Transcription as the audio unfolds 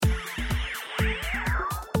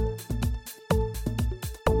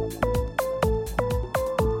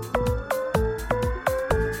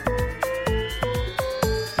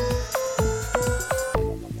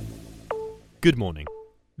Good morning.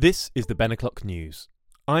 This is the thebenoclocknews.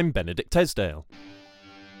 I'm Benedict Esdale.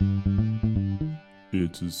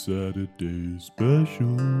 It's a Saturday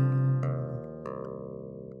special.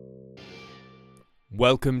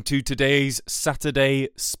 Welcome to today's Saturday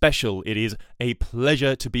special. It is a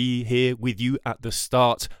pleasure to be here with you at the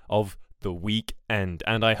start of the weekend,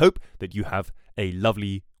 and I hope that you have a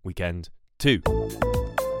lovely weekend too.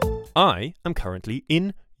 I am currently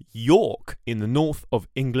in York in the north of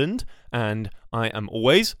England, and I am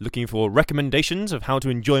always looking for recommendations of how to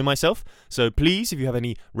enjoy myself. So please, if you have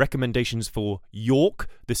any recommendations for York,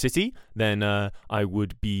 the city, then I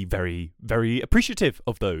would be very, very appreciative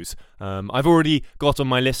of those. I've already got on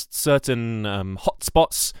my list certain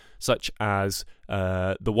hotspots, such as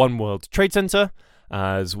the One World Trade Center,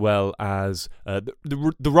 as well as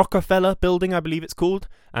the Rockefeller building, I believe it's called,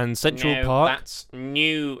 and Central Park. That's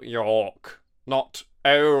New York, not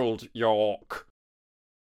Old York.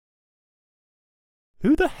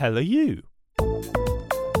 Who the hell are you?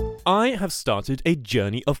 I have started a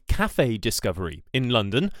journey of cafe discovery in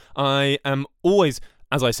London. I am always,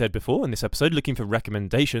 as I said before in this episode, looking for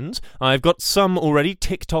recommendations. I've got some already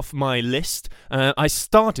ticked off my list. I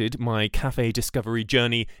started my cafe discovery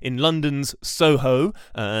journey in London's Soho,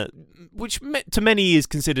 which to many is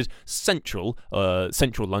considered central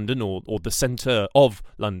London, or the centre of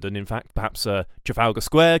London. In fact, perhaps Trafalgar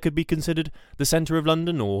Square could be considered the centre of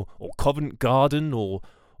London, or Covent Garden, or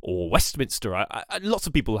Westminster. Lots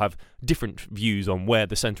of people have different views on where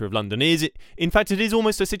the centre of London is. In fact, it is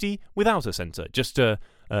almost a city without a centre, just a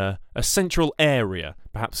central area,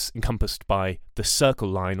 perhaps encompassed by the Circle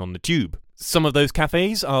Line on the tube. Some of those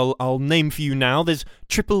cafes I'll name for you now. There's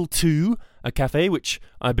 222, a cafe which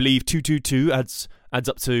I believe 222 adds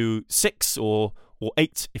up to 6 or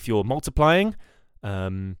 8 if you're multiplying.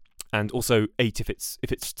 And also 8 if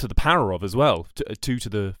it's to the power of as well. 2 to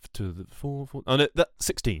the 4. Oh no, that's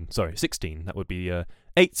 16. Sorry, 16. That would be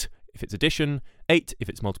 8 if it's addition, 8 if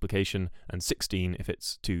it's multiplication, and 16 if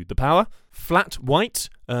it's to the power. Flat White,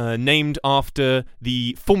 named after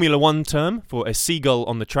the Formula 1 term for a seagull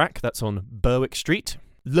on the track. That's on Berwick Street.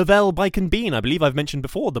 Lavelle Bike and Bean, I believe I've mentioned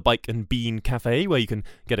before, the Bike and Bean Cafe, where you can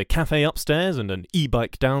get a cafe upstairs and an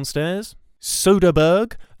e-bike downstairs.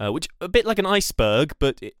 Soderbergh, which a bit like an iceberg,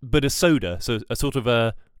 but a soda, so a sort of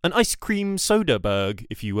an ice cream Soderbergh,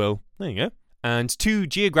 if you will. There you go. And 2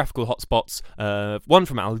 geographical hotspots, one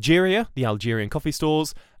from Algeria, the Algerian coffee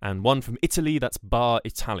stores, and one from Italy, that's Bar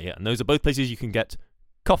Italia, and those are both places you can get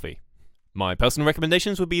coffee. My personal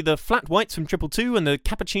recommendations would be the Flat Whites from 222 and the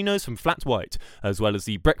Cappuccinos from Flat White, as well as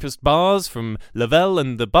the breakfast bars from Lavelle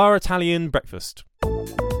and the Bar Italian breakfast.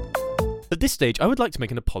 At this stage, I would like to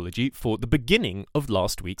make an apology for the beginning of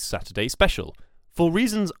last week's Saturday special. For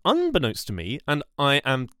reasons unbeknownst to me, and I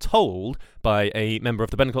am told by a member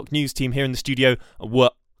of the thebenoclocknews team here in the studio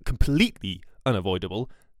were completely unavoidable,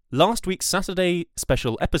 last week's Saturday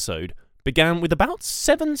special episode began with about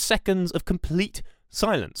 7 seconds of complete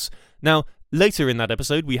silence. Now, later in that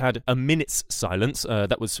episode, we had a minute's silence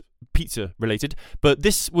that was pizza related, but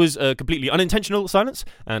this was a completely unintentional silence,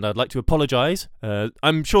 and I'd like to apologise.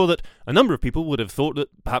 I'm sure that a number of people would have thought that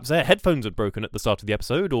perhaps their headphones had broken at the start of the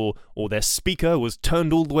episode, or their speaker was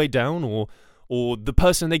turned all the way down, or the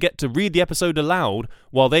person they get to read the episode aloud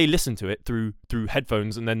while they listen to it through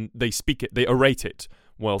headphones, and then they speak it, they orate it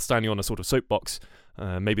while standing on a sort of soapbox.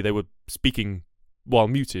 Maybe they were speaking while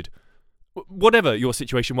muted. Whatever your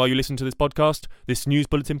situation while you listen to this podcast, this news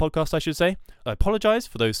bulletin podcast, I should say, I apologise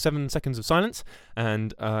for those 7 seconds of silence,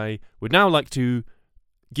 and I would now like to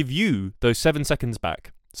give you those 7 seconds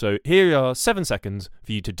back. So here are 7 seconds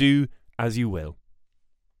for you to do as you will.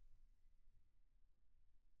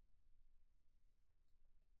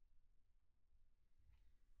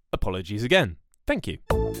 Apologies again. Thank you.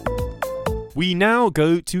 We now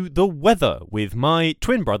go to the weather with my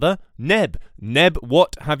twin brother, Neb. Neb,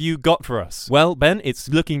 what have you got for us? Well, Ben, it's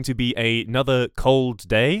looking to be another cold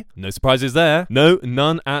day. No surprises there. No,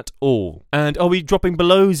 none at all. And are we dropping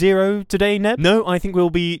below 0 today, Neb? No, I think we'll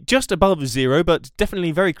be just above 0, but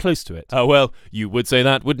definitely very close to it. Oh, well, you would say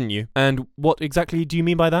that, wouldn't you? And what exactly do you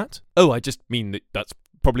mean by that? Oh, I just mean that's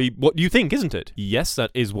probably what you think, isn't it? Yes,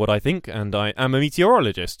 that is what I think, and I am a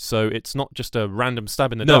meteorologist, so it's not just a random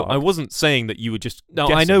stab in the dark. No, I wasn't saying that you were just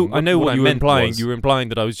guessing. I know what you were implying. You were implying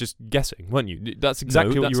that I was just guessing, weren't you? That's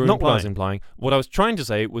exactly what you were implying. That's not what I was implying. What I was trying to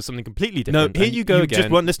say was something completely different. No, here you go again. You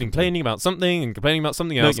just weren't listening. Complaining about something and complaining about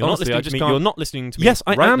something else. No, you're not listening to me. You're not listening to me. Yes,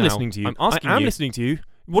 I am listening to you. I'm asking you. I am listening to you.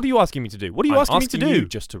 What are you asking me to do? What are you asking me to do? you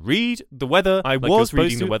Just to read the weather. I was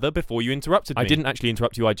reading the weather before you interrupted me. I didn't actually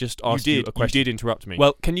interrupt you. I just asked you a question. You did interrupt me.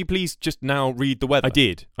 Well, can you please just now read the weather? I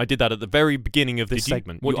did. I did that at the very beginning of this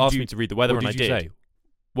segment. You asked me to read the weather, and I did.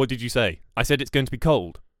 What did you say? I said it's going to be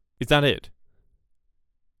cold. Is that it?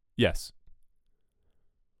 Yes.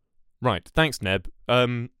 Right. Thanks, Neb.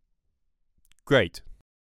 Great.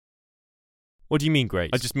 What do you mean,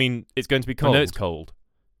 great? I just mean it's going to be cold. I know it's cold.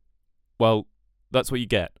 Well, that's what you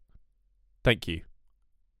get. Thank you.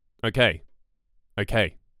 Okay.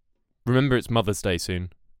 Remember, it's Mother's Day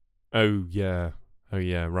soon. Oh yeah,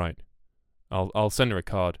 right. I'll send her a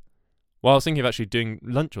card. Well, I was thinking of actually doing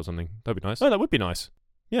lunch or something. That'd be nice. Oh, that would be nice.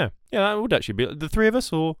 Yeah, that would actually be the three of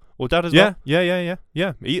us, or Dad as well.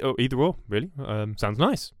 Yeah. Either or, really. Sounds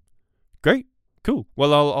nice. Great, cool.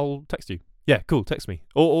 Well, I'll text you. Yeah, cool. Text me.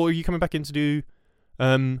 Or are you coming back in to do?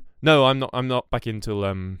 No, I'm not. I'm not back in till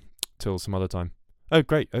some other time. Oh,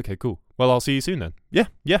 great. Okay, cool. Well, I'll see you soon then. Yeah.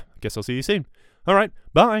 Guess I'll see you soon. All right.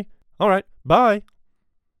 Bye. All right. Bye.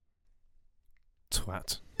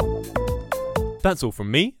 Twat. That's all from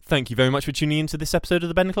me. Thank you very much for tuning in to this episode of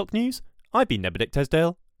the Ben O'Clock News. I've been Benedict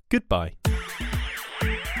Esdale. Goodbye.